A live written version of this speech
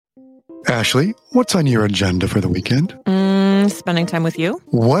Ashley, what's on your agenda for the weekend? Spending time with you.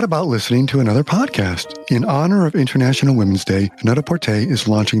 What about listening to another podcast? In honor of International Women's Day, Net-a-Porter is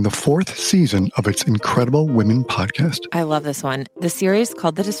launching the 4th season of its incredible women podcast. I love this one. The series,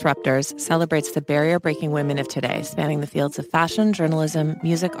 called The Disruptors, celebrates the barrier-breaking women of today, spanning the fields of fashion, journalism,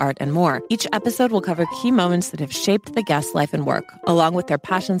 music, art, and more. Each episode will cover key moments that have shaped the guest's life and work, along with their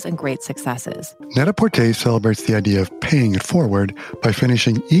passions and great successes. Net-a-Porter celebrates the idea of paying it forward by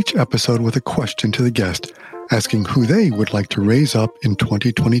finishing each episode with a question to the guest, asking who they would like to raise up in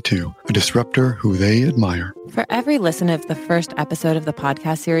 2022, a disruptor who they admire. For every listen of the first episode of the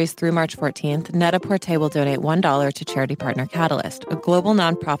podcast series through March 14th, Net-a-Porter will donate $1 to charity partner Catalyst, a global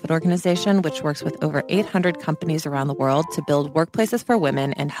nonprofit organization which works with over 800 companies around the world to build workplaces for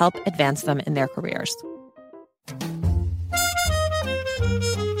women and help advance them in their careers.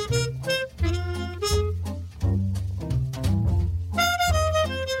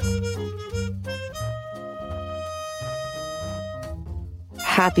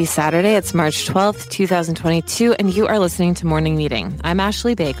 Happy Saturday. It's March 12th, 2022, and you are listening to Morning Meeting. I'm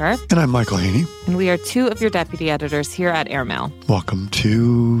Ashley Baker. And I'm Michael Haney. And we are two of your deputy editors here at Airmail. Welcome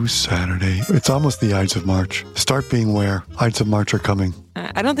to Saturday. It's almost the Ides of March. Start being aware. Ides of March are coming.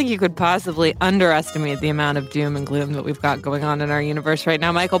 I don't think you could possibly underestimate the amount of doom and gloom that we've got going on in our universe right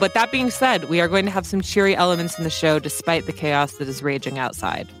now, Michael. But that being said, we are going to have some cheery elements in the show despite the chaos that is raging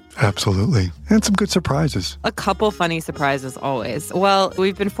outside. Absolutely. And some good surprises. A couple funny surprises always. Well,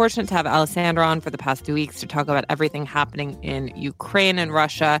 we've been fortunate to have Alessandra on for the past 2 weeks to talk about everything happening in Ukraine and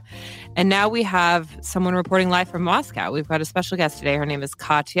Russia. And now we have someone reporting live from Moscow. We've got a special guest today. Her name is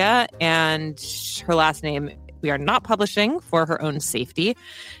Katya, and her last name we are not publishing for her own safety.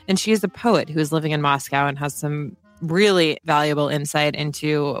 And she is a poet who is living in Moscow and has some really valuable insight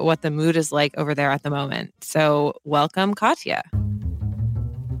into what the mood is like over there at the moment. So welcome, Katya.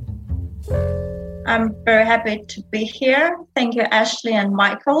 I'm very happy to be here. Thank you, Ashley and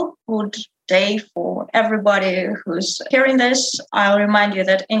Michael. Good day for everybody who's hearing this. I'll remind you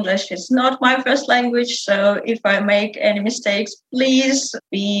that English is not my first language, so if I make any mistakes, please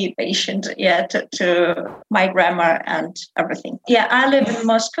be patient to my grammar and everything. I live in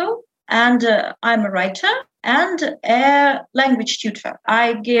Moscow, and I'm a writer and a language tutor.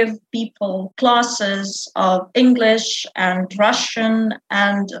 I give people classes of English and Russian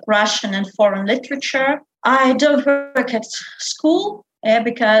and foreign literature. I don't work at school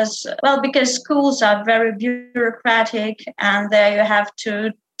because schools are very bureaucratic, and there you have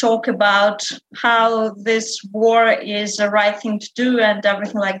to talk about how this war is the right thing to do and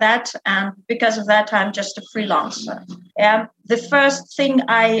everything like that. And because of that, I'm just a freelancer. The first thing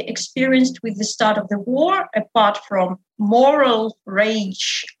I experienced with the start of the war, apart from moral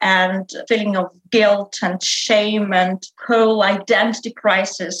rage and feeling of guilt and shame and whole identity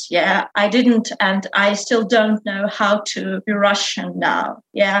crisis, I didn't and I still don't know how to be Russian now.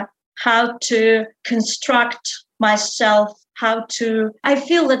 How to construct myself, I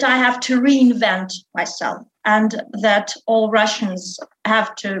feel that I have to reinvent myself, and that all Russians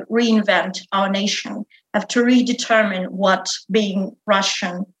have to reinvent our nation, have to redetermine what being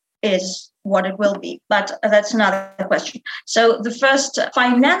Russian is, what it will be. But that's another question. So the first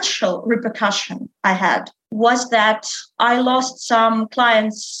financial repercussion I had was that I lost some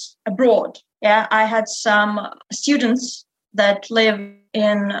clients abroad. I had some students that live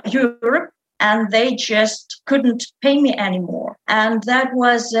in Europe, and they just couldn't pay me anymore. And that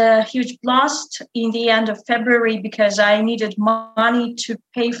was a huge blast in the end of February because I needed money to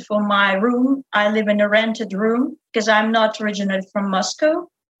pay for my room. I live in a rented room because I'm not originally from Moscow.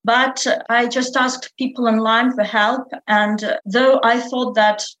 But I just asked people online for help. And though I thought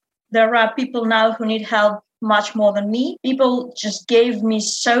that there are people now who need help much more than me, people just gave me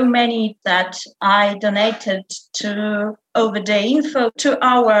so many that I donated to Overday Info, to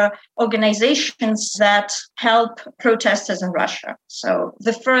our organizations that help protesters in Russia. So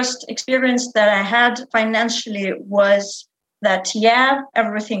the first experience that I had financially was that,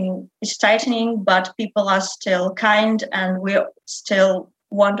 everything is tightening, but people are still kind and we still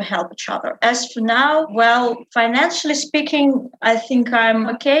want to help each other. As for now, financially speaking, I think I'm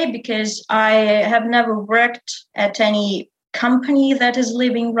okay because I have never worked at any company that is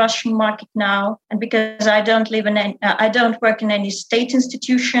leaving Russian market now, and because I don't work in any state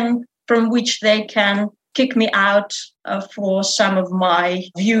institution from which they can kick me out for some of my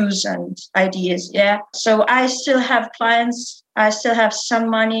views and ideas. So I still have clients, I still have some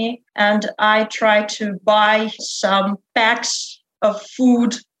money, and I try to buy some packs of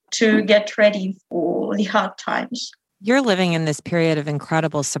food to get ready for the hard times. You're living in this period of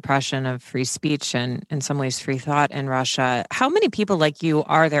incredible suppression of free speech and in some ways free thought in Russia. How many people like you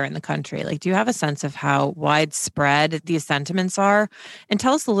are there in the country? Like, do you have a sense of how widespread these sentiments are? And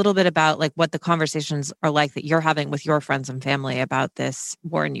tell us a little bit about like what the conversations are like that you're having with your friends and family about this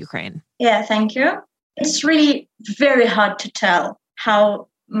war in Ukraine. Yeah, thank you. It's really very hard to tell how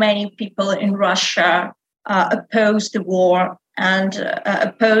many people in Russia oppose the war and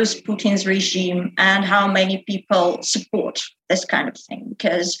oppose Putin's regime, and how many people support this kind of thing,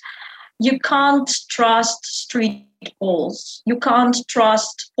 because you can't trust street polls. You can't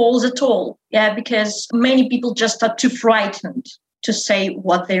trust polls at all. Yeah, because many people just are too frightened to say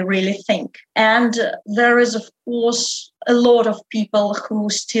what they really think. And there is, of course, a lot of people who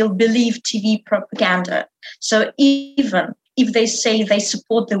still believe TV propaganda. So even if they say they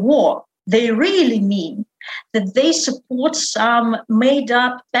support the war, they really mean that they support some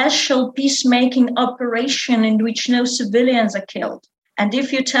made-up special peacemaking operation in which no civilians are killed. And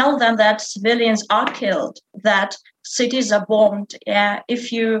if you tell them that civilians are killed, that cities are bombed,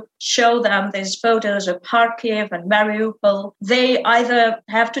 if you show them these photos of Kharkiv and Mariupol, they either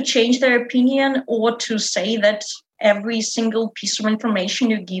have to change their opinion or to say that every single piece of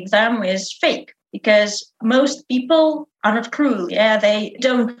information you give them is fake. Because most people are not cruel. They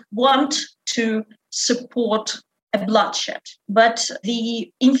don't want to support a bloodshed. But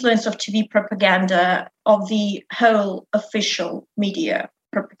the influence of TV propaganda, of the whole official media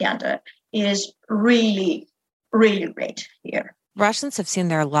propaganda, is really, really great here. Russians have seen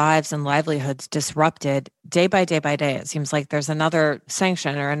their lives and livelihoods disrupted day by day by day. It seems like there's another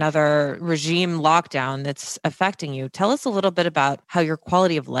sanction or another regime lockdown that's affecting you. Tell us a little bit about how your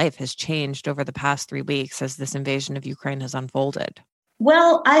quality of life has changed over the past 3 weeks as this invasion of Ukraine has unfolded.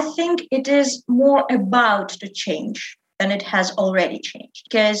 Well, I think it is more about to change than it has already changed,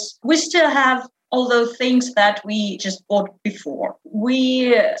 because we still have all those things that we just bought before.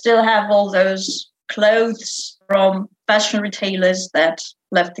 We still have all those clothes from fashion retailers that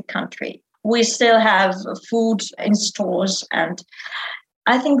left the country. We still have food in stores. And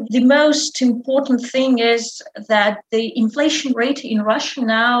I think the most important thing is that the inflation rate in Russia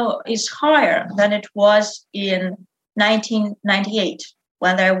now is higher than it was in 1998,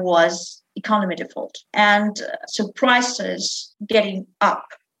 when there was economy default. And so prices getting up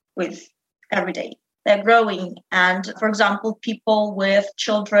with every day. They're growing. And for example, people with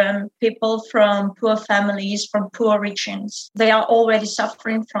children, people from poor families, from poor regions, they are already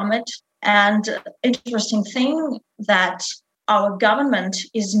suffering from it. And interesting thing that our government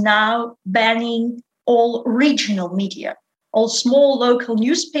is now banning all regional media, all small local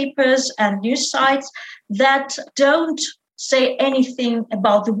newspapers and news sites that don't say anything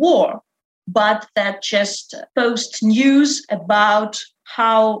about the war, but that just post news about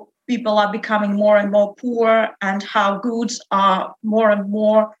how people are becoming more and more poor and how goods are more and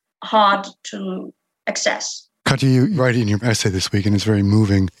more hard to access. Katya, you write in your essay this week, and it's very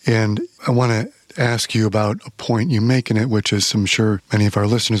moving. And I want to ask you about a point you make in it, which is, I'm sure many of our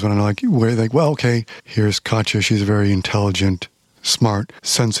listeners want to know, like, where, like, well, okay, here's Katya. She's a very intelligent, smart,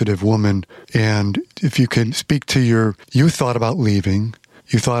 sensitive woman. And if you can speak to you thought about leaving.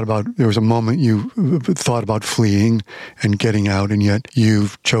 There was a moment you thought about fleeing and getting out, and yet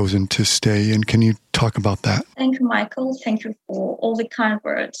you've chosen to stay. And can you talk about that? Thank you, Michael. Thank you for all the kind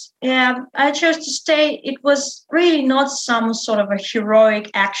words. Yeah, I chose to stay. It was really not some sort of a heroic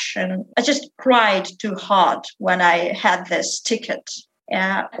action. I just cried too hard when I had this ticket.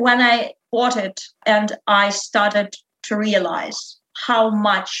 When I bought it and I started to realize how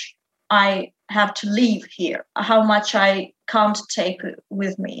much I have to leave here, how much I can't take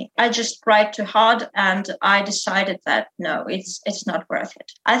with me. I just cried too hard, and I decided that no, it's not worth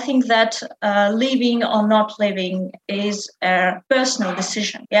it. I think that leaving or not leaving is a personal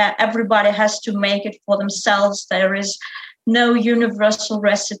decision. Yeah, everybody has to make it for themselves. There is no universal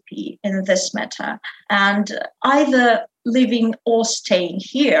recipe in this matter. And either living or staying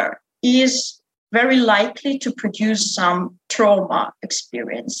here is very likely to produce some trauma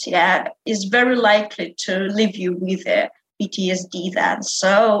experience, is very likely to leave you with a PTSD then.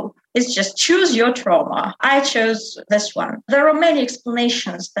 So it's just choose your trauma. I chose this one. There are many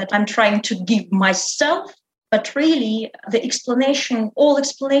explanations that I'm trying to give myself, but really all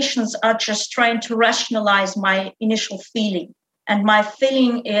explanations are just trying to rationalize my initial feeling. And my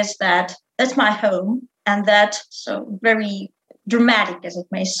feeling is that that's my home, and that, so very dramatic as it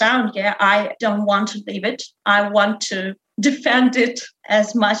may sound, I don't want to leave it. I want to defend it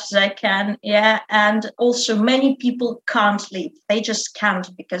as much as I can, and also many people can't leave. They just can't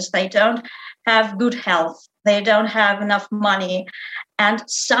because they don't have good health. They don't have enough money, and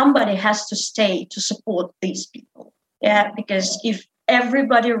somebody has to stay to support these people. Yeah, because if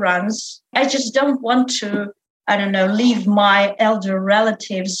everybody runs, I just don't want to, leave my elder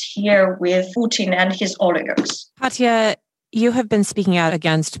relatives here with Putin and his oligarchs. Katya, you have been speaking out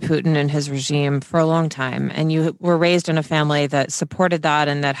against Putin and his regime for a long time, and you were raised in a family that supported that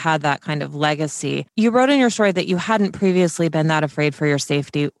and that had that kind of legacy. You wrote in your story that you hadn't previously been that afraid for your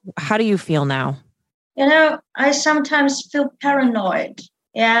safety. How do you feel now? I sometimes feel paranoid.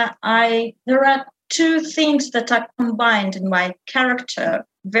 Yeah, there are two things that are combined in my character,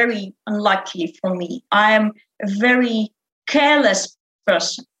 very unlucky for me. I am a very careless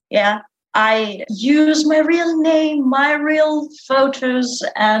person. Yeah, I use my real name, my real photos,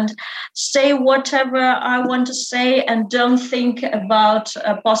 and say whatever I want to say and don't think about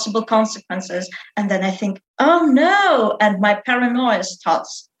possible consequences. And then I think, oh no, and my paranoia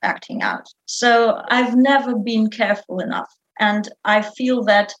starts acting out. So I've never been careful enough. And I feel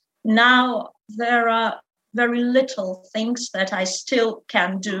that now there are very little things that I still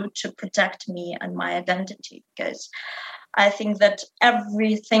can do to protect me and my identity, because I think that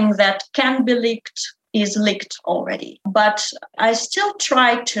everything that can be leaked is leaked already. But I still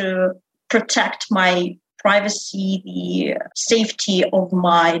try to protect my privacy, the safety of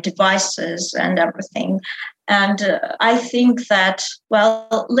my devices and everything. And I think that,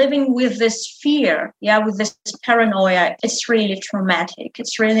 living with this fear, with this paranoia, it's really traumatic.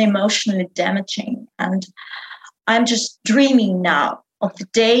 It's really emotionally damaging. And I'm just dreaming now of the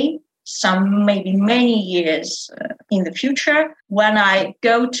day, some maybe many years in the future, when I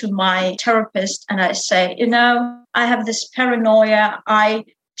go to my therapist and I say, I have this paranoia. I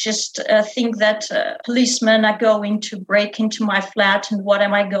just think that policemen are going to break into my flat, and what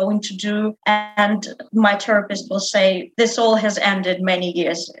am I going to do? And my therapist will say, this all has ended many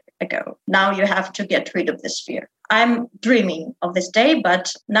years ago. Now you have to get rid of this fear. I'm dreaming of this day,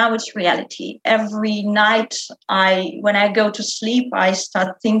 but now it's reality. Every night when I go to sleep, I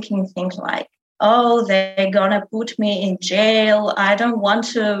start thinking things like, oh, they're gonna put me in jail. I don't want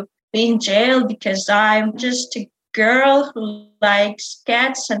to be in jail because I'm just a girl who likes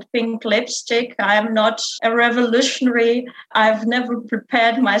cats and pink lipstick. I'm not a revolutionary. I've never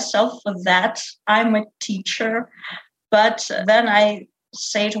prepared myself for that. I'm a teacher. But then I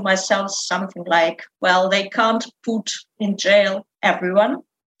say to myself something like, they can't put in jail everyone.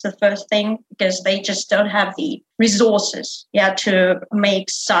 It's the first thing, because they just don't have the resources, to make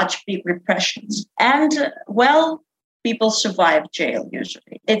such big repressions. And, people survive jail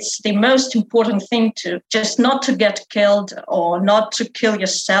usually. It's the most important thing, to just not to get killed or not to kill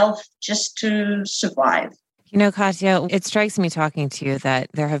yourself, just to survive. Katya, it strikes me talking to you that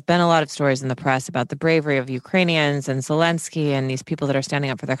there have been a lot of stories in the press about the bravery of Ukrainians and Zelensky and these people that are standing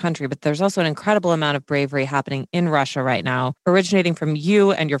up for their country. But there's also an incredible amount of bravery happening in Russia right now, originating from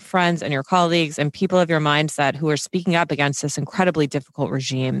you and your friends and your colleagues and people of your mindset who are speaking up against this incredibly difficult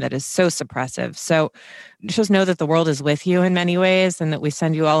regime that is so suppressive. So just know that the world is with you in many ways, and that we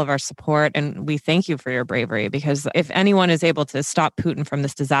send you all of our support, and we thank you for your bravery, because if anyone is able to stop Putin from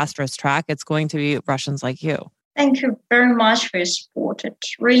this disastrous track, it's going to be Russians like you. Thank you very much for your support. It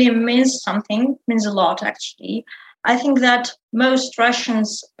really means something, means a lot, actually. I think that most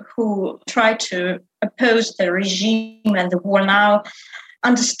Russians who try to oppose the regime and the war now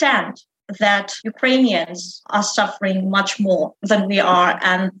understand that Ukrainians are suffering much more than we are,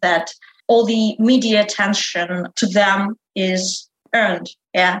 and that all the media attention to them is earned.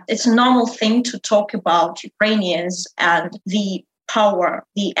 Yeah, it's a normal thing to talk about Ukrainians and the power,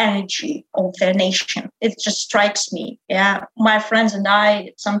 the energy of their nation. It just strikes me. Yeah, my friends and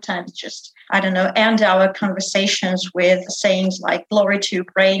I sometimes just, end our conversations with sayings like "Glory to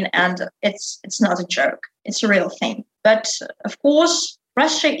Ukraine," and it's not a joke. It's a real thing. But of course,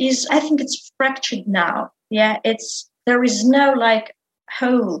 Russia is, I think it's fractured now. Yeah, there is no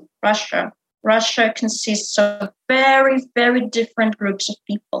whole Russia. Russia consists of very, very different groups of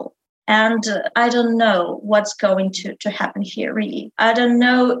people. And I don't know what's going to happen here, really. I don't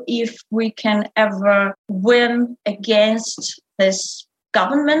know if we can ever win against this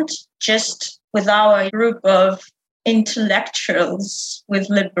government just with our group of intellectuals with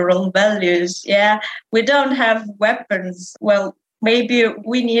liberal values. Yeah, we don't have weapons. Well, maybe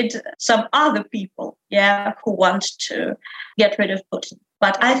we need some other people, who want to get rid of Putin.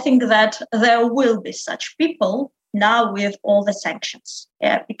 But I think that there will be such people now with all the sanctions,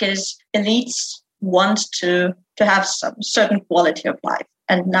 because elites want to have some certain quality of life,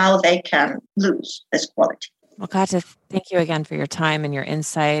 and now they can lose this quality. Well, Katya, thank you again for your time and your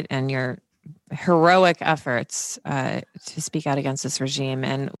insight and your heroic efforts to speak out against this regime.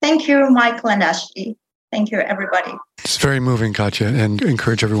 And thank you, Michael and Ashley. Thank you, everybody. It's very moving, Katya, and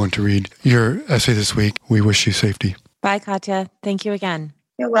encourage everyone to read your essay this week. We wish you safety. Bye, Katya. Thank you again.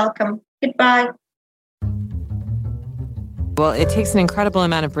 You're welcome. Goodbye. Well, it takes an incredible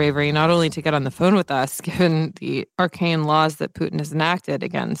amount of bravery not only to get on the phone with us, given the arcane laws that Putin has enacted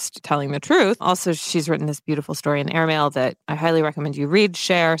against telling the truth. Also, she's written this beautiful story in Airmail that I highly recommend you read,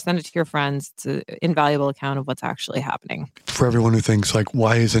 share, send it to your friends. It's an invaluable account of what's actually happening. For everyone who thinks, like,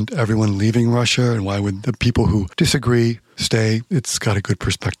 why isn't everyone leaving Russia and why would the people who disagree stay? It's got a good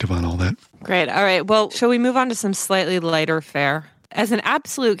perspective on all that. Great. All right. Well, shall we move on to some slightly lighter fare? As an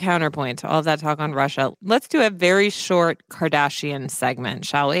absolute counterpoint to all of that talk on Russia, let's do a very short Kardashian segment,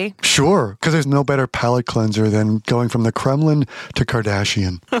 shall we? Sure, because there's no better palate cleanser than going from the Kremlin to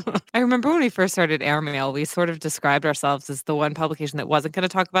Kardashian. I remember when we first started Airmail, we sort of described ourselves as the one publication that wasn't going to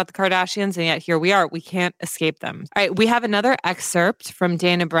talk about the Kardashians, and yet here we are. We can't escape them. All right, we have another excerpt from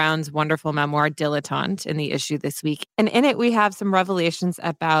Dana Brown's wonderful memoir, Dilettante, in the issue this week. And in it, we have some revelations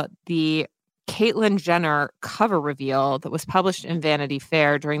about the Caitlyn Jenner cover reveal that was published in Vanity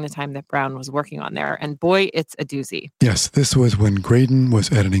Fair during the time that Brown was working on there. And boy, it's a doozy. Yes, this was when Graydon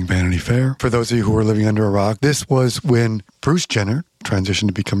was editing Vanity Fair. For those of you who were living under a rock, this was when Bruce Jenner transitioned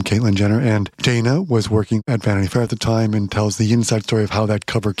to become Caitlyn Jenner, and Dana was working at Vanity Fair at the time and tells the inside story of how that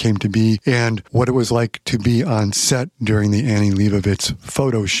cover came to be and what it was like to be on set during the Annie Leibovitz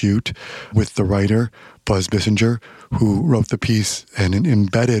photo shoot with the writer, Buzz Bissinger, who wrote the piece and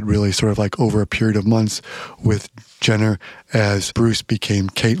embedded really sort of like over a period of months with Jenner as Bruce became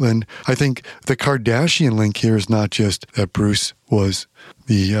Caitlyn. I think the Kardashian link here is not just that Bruce was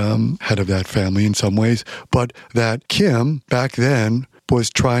the head of that family in some ways, but that Kim back then was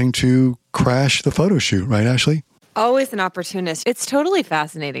trying to crash the photo shoot, right, Ashley? Always an opportunist. It's totally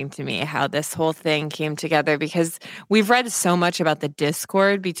fascinating to me how this whole thing came together because we've read so much about the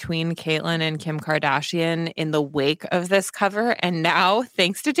discord between Caitlyn and Kim Kardashian in the wake of this cover. And now,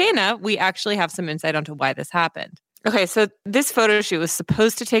 thanks to Dana, we actually have some insight onto why this happened. Okay, so this photo shoot was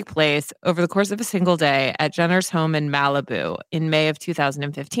supposed to take place over the course of a single day at Jenner's home in Malibu in May of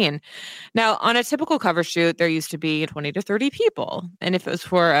 2015. Now, on a typical cover shoot, there used to be 20 to 30 people. And if it was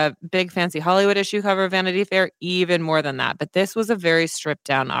for a big fancy Hollywood issue cover of Vanity Fair, even more than that. But this was a very stripped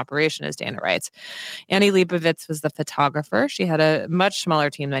down operation, as Dana writes. Annie Leibovitz was the photographer. She had a much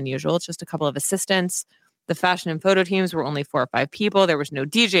smaller team than usual, just a couple of assistants. The fashion and photo teams were only 4 or 5 people. There was no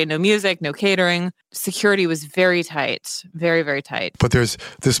DJ, no music, no catering. Security was very tight, very, very tight. But there's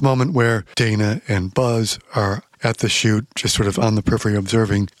this moment where Dana and Buzz are at the shoot, just sort of on the periphery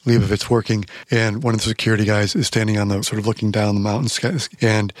observing Leibovitz working. And one of the security guys is standing on the sort of looking down the mountain,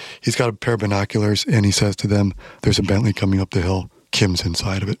 and he's got a pair of binoculars, and he says to them, "There's a Bentley coming up the hill." Kim's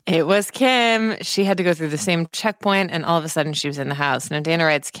inside of it. It was Kim. She had to go through the same checkpoint, and all of a sudden she was in the house. Now, Dana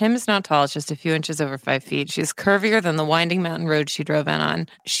writes, Kim is not tall. It's just a few inches over 5 feet. She's curvier than the winding mountain road she drove in on.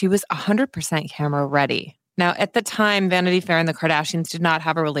 She was 100% camera ready. Now, at the time, Vanity Fair and the Kardashians did not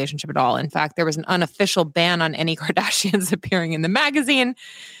have a relationship at all. In fact, there was an unofficial ban on any Kardashians appearing in the magazine.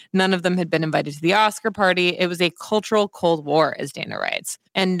 None of them had been invited to the Oscar party. It was a cultural Cold War, as Dana writes.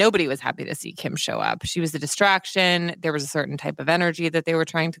 And nobody was happy to see Kim show up. She was a distraction. There was a certain type of energy that they were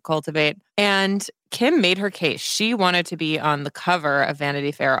trying to cultivate. And Kim made her case. She wanted to be on the cover of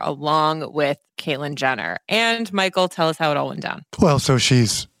Vanity Fair along with Caitlyn Jenner. And Michael, tell us how it all went down. Well, so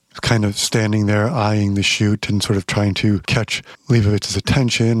she's kind of standing there eyeing the shoot and sort of trying to catch Leibovitz's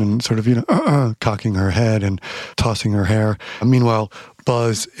attention and sort of, cocking her head and tossing her hair. Meanwhile,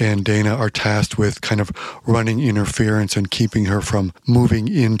 Buzz and Dana are tasked with kind of running interference and keeping her from moving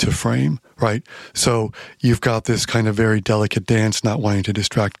into frame, right? So you've got this kind of very delicate dance, not wanting to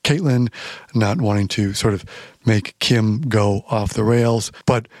distract Caitlyn, not wanting to sort of make Kim go off the rails.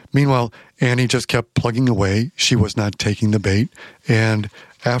 But meanwhile, Annie just kept plugging away. She was not taking the bait. And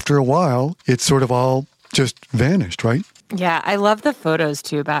after a while, it sort of all just vanished, right? Yeah, I love the photos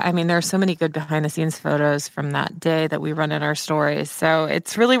too. But I mean, there are so many good behind the scenes photos from that day that we run in our stories. So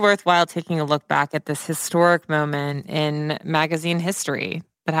it's really worthwhile taking a look back at this historic moment in magazine history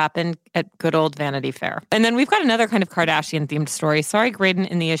that happened at good old Vanity Fair. And then we've got another kind of Kardashian-themed story. Sorry, Graydon,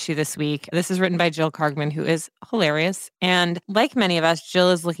 in the issue this week. This is written by Jill Kargman, who is hilarious. And like many of us,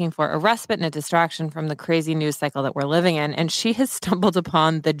 Jill is looking for a respite and a distraction from the crazy news cycle that we're living in. And she has stumbled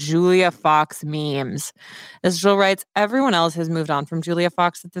upon the Julia Fox memes. As Jill writes, everyone else has moved on from Julia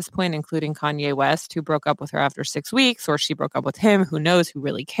Fox at this point, including Kanye West, who broke up with her after 6 weeks, or she broke up with him. Who knows? Who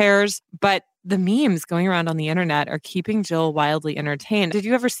really cares? But the memes going around on the internet are keeping Jill wildly entertained. Did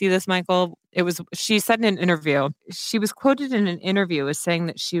you ever see this, Michael? She said in an interview, she was quoted in an interview as saying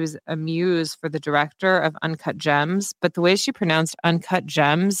that she was a muse for the director of Uncut Gems, but the way she pronounced Uncut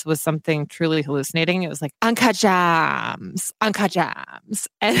Gems was something truly hallucinating. It was like, Uncut Gems, Uncut Gems.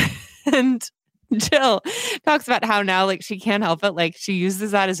 And Jill talks about how now, like, she can't help it. Like, she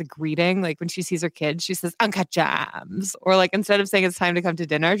uses that as a greeting. Like, when she sees her kids, she says, uncut jams. Or, like, instead of saying it's time to come to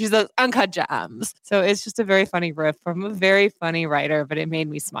dinner, she says, uncut jams. So it's just a very funny riff from a very funny writer, but it made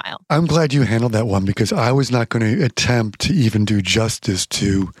me smile. I'm glad you handled that one because I was not going to attempt to even do justice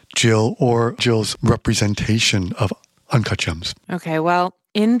to Jill or Jill's representation of uncut gems. Okay, well,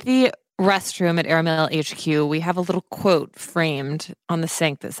 in the restroom at Airmail HQ, we have a little quote framed on the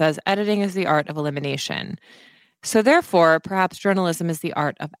sink that says, editing is the art of elimination. So therefore, perhaps journalism is the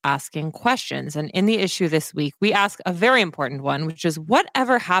art of asking questions. And in the issue this week, we ask a very important one, which is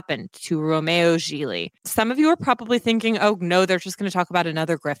whatever happened to Romeo Gigli? Some of you are probably thinking, oh, no, they're just going to talk about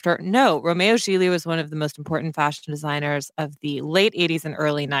another grifter. No, Romeo Gigli was one of the most important fashion designers of the late 80s and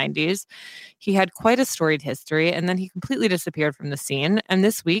early 90s. He had quite a storied history, and then he completely disappeared from the scene. And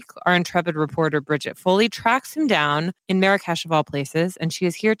this week, our intrepid reporter, Bridget Foley, tracks him down in Marrakesh, of all places, and she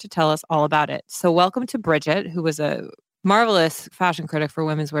is here to tell us all about it. So welcome to Bridget, who was a marvelous fashion critic for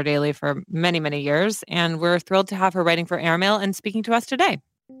Women's Wear Daily for many, many years. And we're thrilled to have her writing for Airmail and speaking to us today.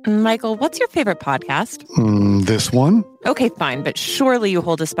 Michael, what's your favorite podcast? This one? Okay, fine, but surely you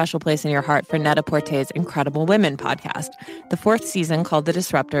hold a special place in your heart for Net-a-Porter's Incredible Women podcast. The 4th season, called The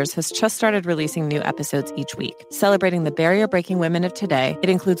Disruptors, has just started releasing new episodes each week. Celebrating the barrier-breaking women of today, it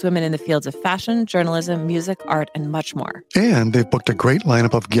includes women in the fields of fashion, journalism, music, art, and much more. And they've booked a great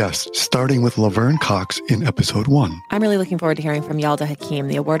lineup of guests, starting with Laverne Cox in episode 1. I'm really looking forward to hearing from Yalda Hakim,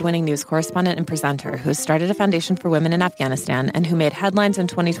 the award-winning news correspondent and presenter who started a foundation for women in Afghanistan and who made headlines in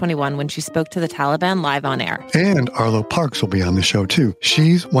 2021 when she spoke to the Taliban live on air. And Arlo Parks will be on the show, too.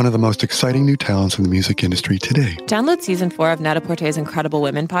 She's one of the most exciting new talents in the music industry today. Download season 4 of Net-a-Porter's Incredible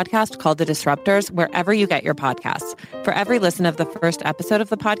Women podcast called The Disruptors wherever you get your podcasts. For every listen of the first episode of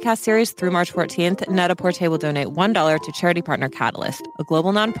the podcast series through March 14th, Net-a-Porter will donate $1 to charity partner Catalyst, a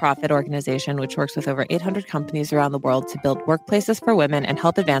global nonprofit organization which works with over 800 companies around the world to build workplaces for women and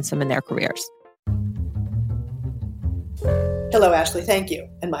help advance them in their careers. Hello, Ashley. Thank you.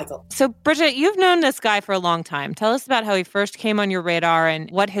 And Michael. So, Bridget, you've known this guy for a long time. Tell us about how he first came on your radar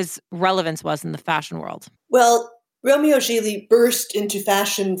and what his relevance was in the fashion world. Well, Romeo Gigli burst into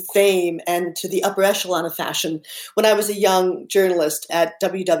fashion fame and to the upper echelon of fashion when I was a young journalist at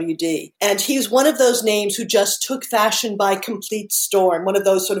WWD. And he was one of those names who just took fashion by complete storm, one of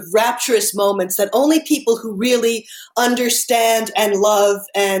those sort of rapturous moments that only people who really understand and love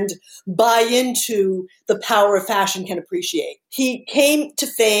and buy into the power of fashion can appreciate. He came to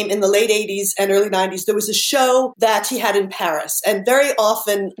fame in the late 80s and early 90s. There was a show that he had in Paris. And very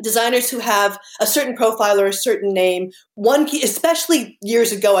often, designers who have a certain profile or a certain name, one key, especially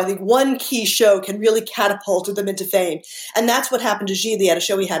years ago, I think one key show can really catapult them into fame. And that's what happened to Gigli at a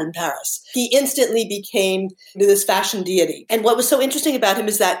show he had in Paris. He instantly became this fashion deity. And what was so interesting about him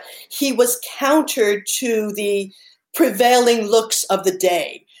is that he was counter to the prevailing looks of the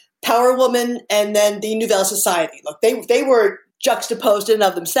day. Power woman and then the Nouvelle Society. Look, they were juxtaposed in and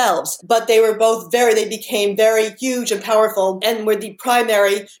of themselves, but they became very huge and powerful and were the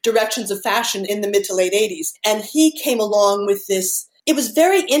primary directions of fashion in the mid to late 80s. And he came along with this. It was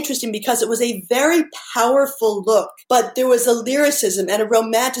very interesting because it was a very powerful look, but there was a lyricism and a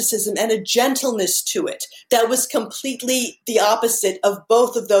romanticism and a gentleness to it that was completely the opposite of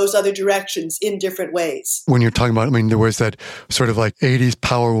both of those other directions in different ways. When you're talking about, there was that sort of like 80s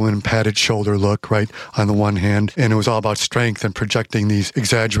power woman padded shoulder look, right, on the one hand, and it was all about strength and projecting these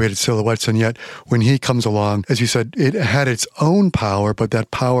exaggerated silhouettes. And yet when he comes along, as you said, it had its own power, but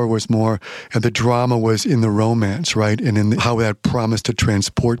that power was more, and the drama was in the romance, right, and in how that promised to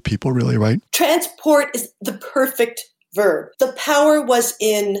transport people, really, right? Transport is the perfect verb. The power was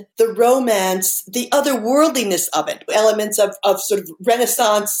in the romance, the otherworldliness of it, elements of sort of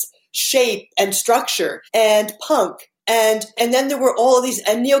Renaissance shape and structure and punk. And then there were all of these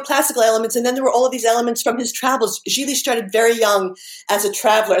and neoclassical elements, and then there were all of these elements from his travels. Gigli started very young as a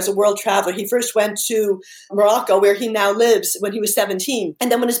traveler, as a world traveler. He first went to Morocco, where he now lives, when he was 17.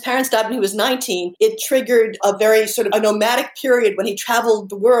 And then when his parents died when he was 19, it triggered a very sort of a nomadic period when he traveled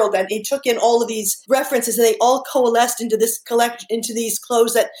the world, and he took in all of these references, and they all coalesced into this into these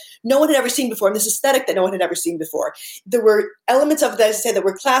clothes that no one had ever seen before, and this aesthetic that no one had ever seen before. There were elements of it, as I say, that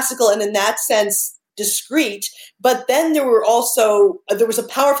were classical, and in that sense, discreet, but then there was a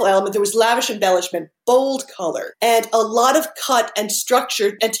powerful element. There was lavish embellishment, bold color, and a lot of cut and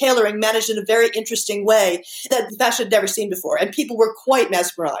structure and tailoring managed in a very interesting way that fashion had never seen before, and people were quite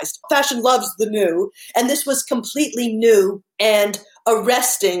mesmerized. Fashion loves the new, and this was completely new and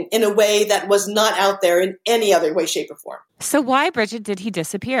arresting in a way that was not out there in any other way, shape, or form. So why, Bridget, did he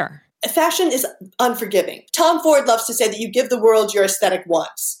disappear? Fashion is unforgiving. Tom Ford loves to say that you give the world your aesthetic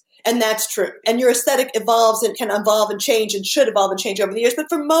once. And that's true. And your aesthetic evolves and can evolve and change and should evolve and change over the years. But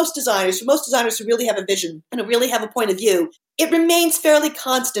for most designers who really have a vision and who really have a point of view, it remains fairly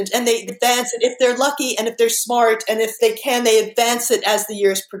constant, and they advance it if they're lucky and if they're smart, and if they can, they advance it as the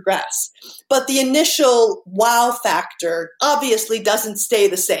years progress. But the initial wow factor obviously doesn't stay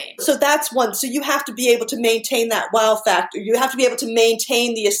the same. So that's one. So you have to be able to maintain that wow factor. You have to be able to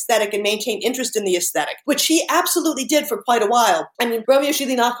maintain the aesthetic and maintain interest in the aesthetic, which he absolutely did for quite a while. I mean, Romeo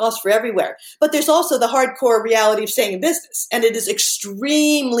Gigli knockoffs were everywhere. But there's also the hardcore reality of staying in business, and it is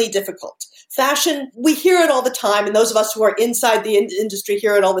extremely difficult. Fashion, we hear it all the time, and those of us who are inside the industry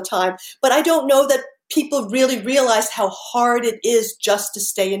hear it all the time, but I don't know that people really realize how hard it is just to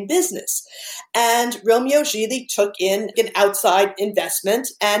stay in business. And Romeo Gigli took in an outside investment,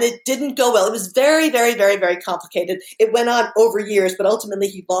 and it didn't go well. It was very, very, very, very complicated. It went on over years, but ultimately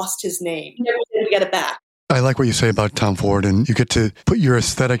he lost his name. He never was able to get it back. I like what you say about Tom Ford, and you get to put your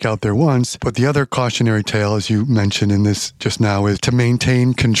aesthetic out there once, but the other cautionary tale, as you mentioned in this just now, is to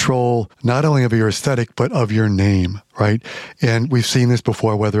maintain control not only of your aesthetic, but of your name, right? And we've seen this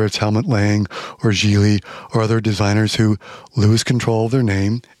before, whether it's Helmut Lang or Gigli or other designers who lose control of their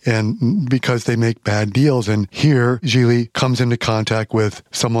name and because they make bad deals. And here, Gigli comes into contact with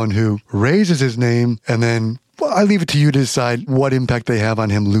someone who raises his name, and then I leave it to you to decide what impact they have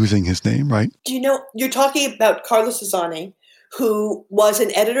on him losing his name, right? Do you know, you're talking about Carla Sozzani, who was an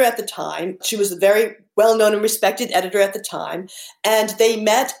editor at the time. She was a very well-known and respected editor at the time. And they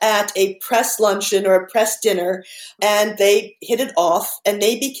met at a press luncheon or a press dinner, and they hit it off, and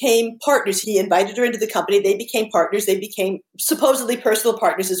they became partners. He invited her into the company. They became partners. They became supposedly personal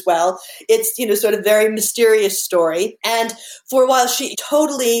partners as well. It's, sort of very mysterious story. And for a while, she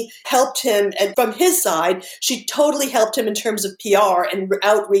totally helped him. And from his side, she totally helped him in terms of PR and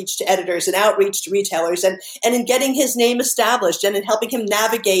outreach to editors and outreach to retailers and in getting his name established and in helping him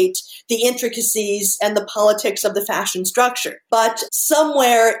navigate the intricacies and the politics of the fashion structure. But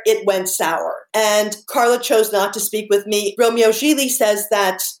somewhere it went sour, and Carla chose not to speak with me. Romeo Gigli says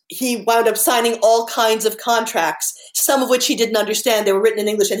that he wound up signing all kinds of contracts, some of which he didn't understand. They were written in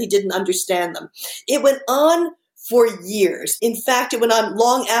English and he didn't understand them. It went on for years. In fact, it went on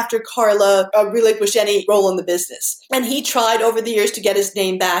long after Carla relinquished any role in the business. And he tried over the years to get his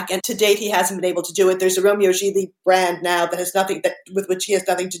name back, and to date, he hasn't been able to do it. There's a Romeo Gigli brand now with which he has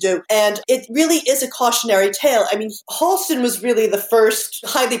nothing to do. And it really is a cautionary tale. I mean, Halston was really the first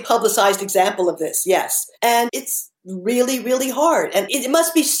highly publicized example of this, yes. And it's really, really hard. And it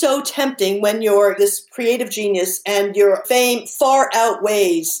must be so tempting when you're this creative genius and your fame far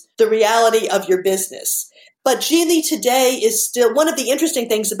outweighs the reality of your business. But Gigli today is still, one of the interesting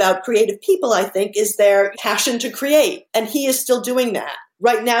things about creative people, I think, is their passion to create. And he is still doing that.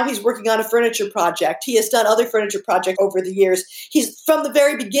 Right now, he's working on a furniture project. He has done other furniture projects over the years. From the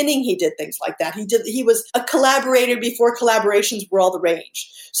very beginning, he did things like that. He was a collaborator before collaborations were all the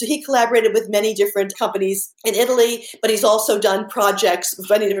rage. So he collaborated with many different companies in Italy, but he's also done projects with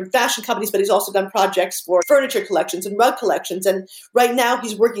many different fashion companies, but he's also done projects for furniture collections and rug collections. And right now,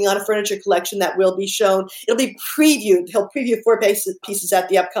 he's working on a furniture collection that will be shown. It'll be previewed. He'll preview 4 pieces at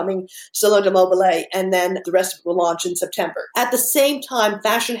the upcoming Salon de Mobile, and then the rest of it will launch in September. At the same time,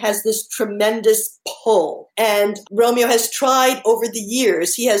 fashion has this tremendous pull. And Romeo has tried over the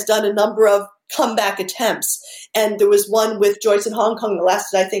years. He has done a number of comeback attempts. And there was one with Joyce in Hong Kong that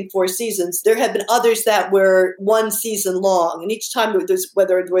lasted, I think, 4 seasons. There have been others that were 1 season long. And each time,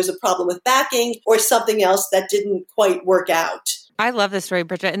 whether there was a problem with backing or something else that didn't quite work out. I love this story,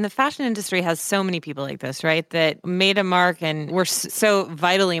 Bridget. And the fashion industry has so many people like this, right? That made a mark and were so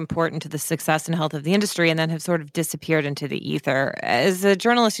vitally important to the success and health of the industry and then have sort of disappeared into the ether. As a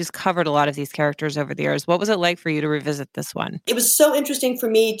journalist who's covered a lot of these characters over the years, what was it like for you to revisit this one? It was so interesting for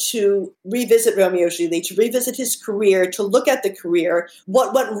me to revisit Romeo Gigli, to revisit his career, to look at the career,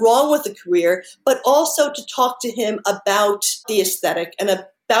 what went wrong with the career, but also to talk to him about the aesthetic and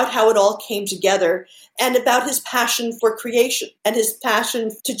about how it all came together and about his passion for creation and his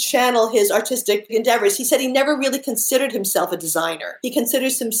passion to channel his artistic endeavors. He said he never really considered himself a designer. He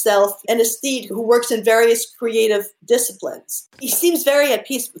considers himself an aesthete who works in various creative disciplines. He seems very at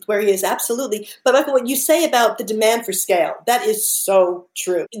peace with where he is, absolutely. But Michael, what you say about the demand for scale, that is so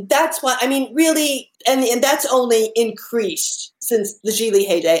true. That's why, I mean, really, and that's only increased since the Gigli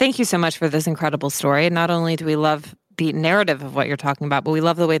heyday. Thank you so much for this incredible story. Not only do we love the narrative of what you're talking about, but we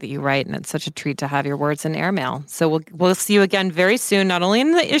love the way that you write, and it's such a treat to have your words in airmail. So we'll see you again very soon, not only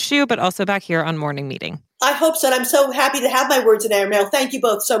in the issue, but also back here on Morning Meeting. I hope so, and I'm so happy to have my words in airmail. Thank you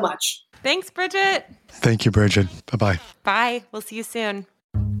both so much. Thanks, Bridget. Thank you, Bridget. Bye-bye. Bye. We'll see you soon.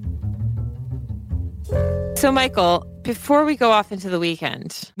 So, Michael, before we go off into the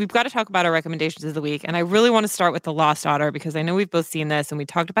weekend, we've got to talk about our recommendations of the week. And I really want to start with The Lost Daughter because I know we've both seen this and we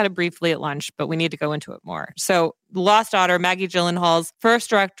talked about it briefly at lunch, but we need to go into it more. So, The Lost Daughter, Maggie Gyllenhaal's first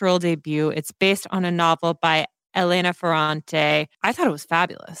directorial debut. It's based on a novel by Elena Ferrante. I thought it was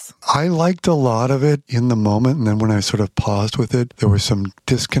fabulous. I liked a lot of it in the moment, and then when I sort of paused with it, there were some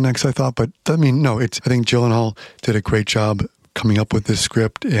disconnects, I thought. But I mean, no, I think Gyllenhaal did a great job coming up with this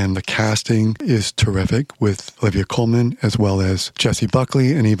script, and the casting is terrific with Olivia Colman as well as Jessie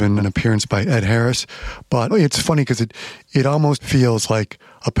Buckley and even an appearance by Ed Harris. But it's funny because it almost feels like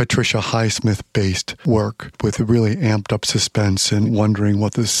a Patricia Highsmith-based work with a really amped up suspense and wondering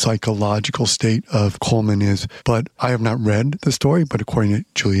what the psychological state of Coleman is. But I have not read the story, but according to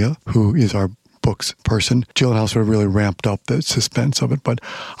Julia, who is our books person, Gyllenhaal sort of really ramped up the suspense of it. But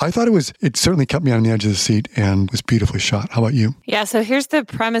I thought it certainly kept me on the edge of the seat and was beautifully shot. How about you? Yeah, so here's the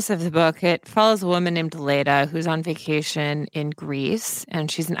premise of the book. It follows a woman named Leda who's on vacation in Greece,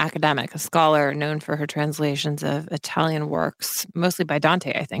 and she's an academic, a scholar known for her translations of Italian works, mostly by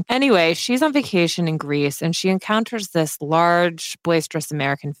Dante, I think. Anyway, she's on vacation in Greece, and she encounters this large, boisterous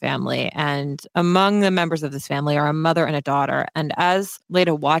American family. And among the members of this family are a mother and a daughter. And as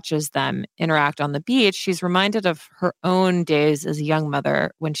Leda watches them interact on the beach, she's reminded of her own days as a young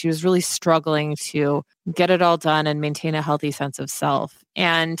mother when she was really struggling to get it all done and maintain a healthy sense of self.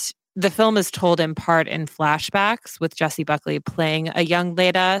 And the film is told in part in flashbacks with Jessie Buckley playing a young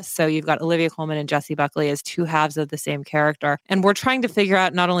Leda. So you've got Olivia Colman and Jessie Buckley as two halves of the same character. And we're trying to figure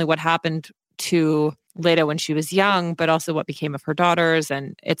out not only what happened to Leda when she was young, but also what became of her daughters.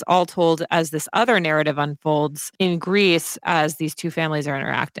 And it's all told as this other narrative unfolds in Greece as these two families are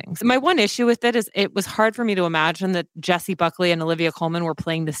interacting. So my one issue with it is it was hard for me to imagine that Jessie Buckley and Olivia Colman were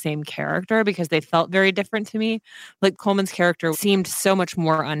playing the same character because they felt very different to me. Like Colman's character seemed so much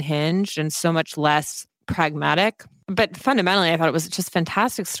more unhinged and so much less pragmatic. But fundamentally, I thought it was just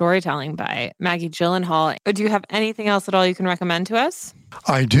fantastic storytelling by Maggie Gyllenhaal. Do you have anything else at all you can recommend to us?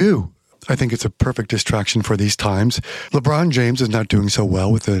 I do. I think it's a perfect distraction for these times. LeBron James is not doing so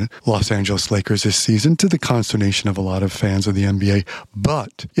well with the Los Angeles Lakers this season, to the consternation of a lot of fans of the NBA.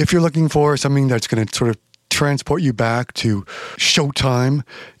 But if you're looking for something that's going to sort of transport you back to Showtime,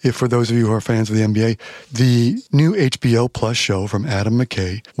 if for those of you who are fans of the NBA, the new HBO Plus show from Adam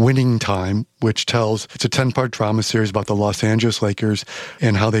McKay, Winning Time, which it's a 10-part drama series about the Los Angeles Lakers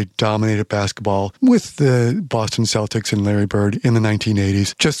and how they dominated basketball with the Boston Celtics and Larry Bird in the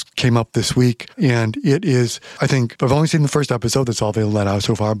 1980s. Just came up this week, and it is, I think, I've only seen the first episode, that's all they let out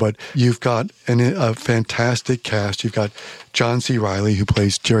so far, but you've got a fantastic cast. You've got John C. Reilly, who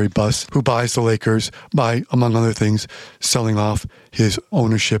plays Jerry Buss, who buys the Lakers by, among other things, selling off his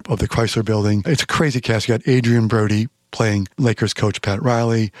ownership of the Chrysler Building. It's a crazy cast. You got Adrian Brody playing Lakers coach Pat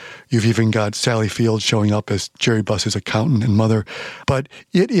Riley. You've even got Sally Field showing up as Jerry Buss's accountant and mother. But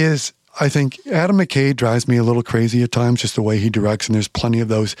it is, I think, Adam McKay drives me a little crazy at times, just the way he directs. And there's plenty of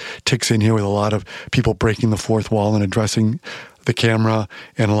those ticks in here with a lot of people breaking the fourth wall and addressing the camera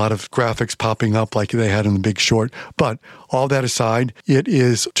and a lot of graphics popping up like they had in The Big Short. But all that aside, it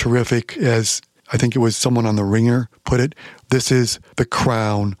is terrific. As I think it was someone on The Ringer put it, this is the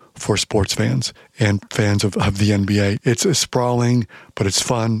crown for sports fans and fans of the NBA. It's sprawling, but it's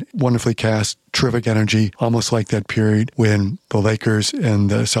fun, wonderfully cast, terrific energy, almost like that period when the Lakers and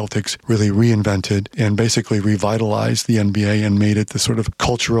the Celtics really reinvented and basically revitalized the NBA and made it the sort of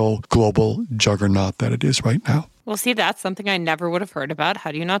cultural global juggernaut that it is right now. Well, see, that's something I never would have heard about.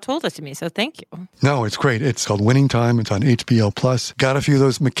 How do you not told it to me? So thank you. No, it's great. It's called Winning Time. It's on HBO Plus. Got a few of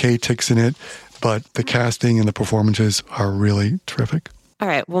those McKay ticks in it, but the casting and the performances are really terrific. All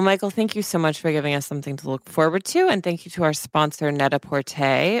right. Well, Michael, thank you so much for giving us something to look forward to. And thank you to our sponsor,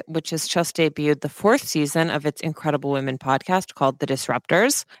 Net-a-Porter, which has just debuted the 4th season of its Incredible Women podcast called The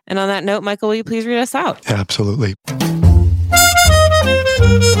Disruptors. And on that note, Michael, will you please read us out? Absolutely.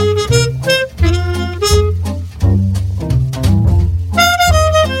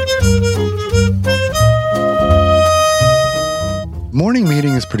 Morning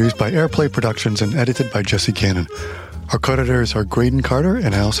Meeting is produced by Airplay Productions and edited by Jesse Cannon. Our co-editors are Graydon Carter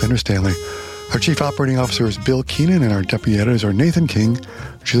and Alexander Stanley. Our Chief Operating Officer is Bill Keenan, and our Deputy Editors are Nathan King,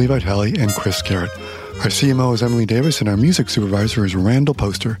 Julie Vitale, and Chris Garrett. Our CMO is Emily Davis, and our Music Supervisor is Randall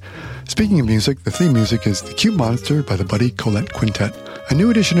Poster. Speaking of music, the theme music is The Cute Monster by the Buddy Collette Quintet. A new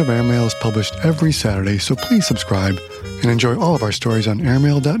edition of Airmail is published every Saturday, so please subscribe and enjoy all of our stories on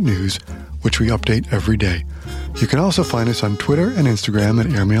airmail.news, which we update every day. You can also find us on Twitter and Instagram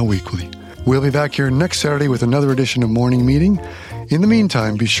at Airmail Weekly. We'll be back here next Saturday with another edition of Morning Meeting. In the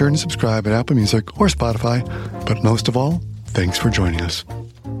meantime, be sure to subscribe at Apple Music or Spotify. But most of all, thanks for joining us.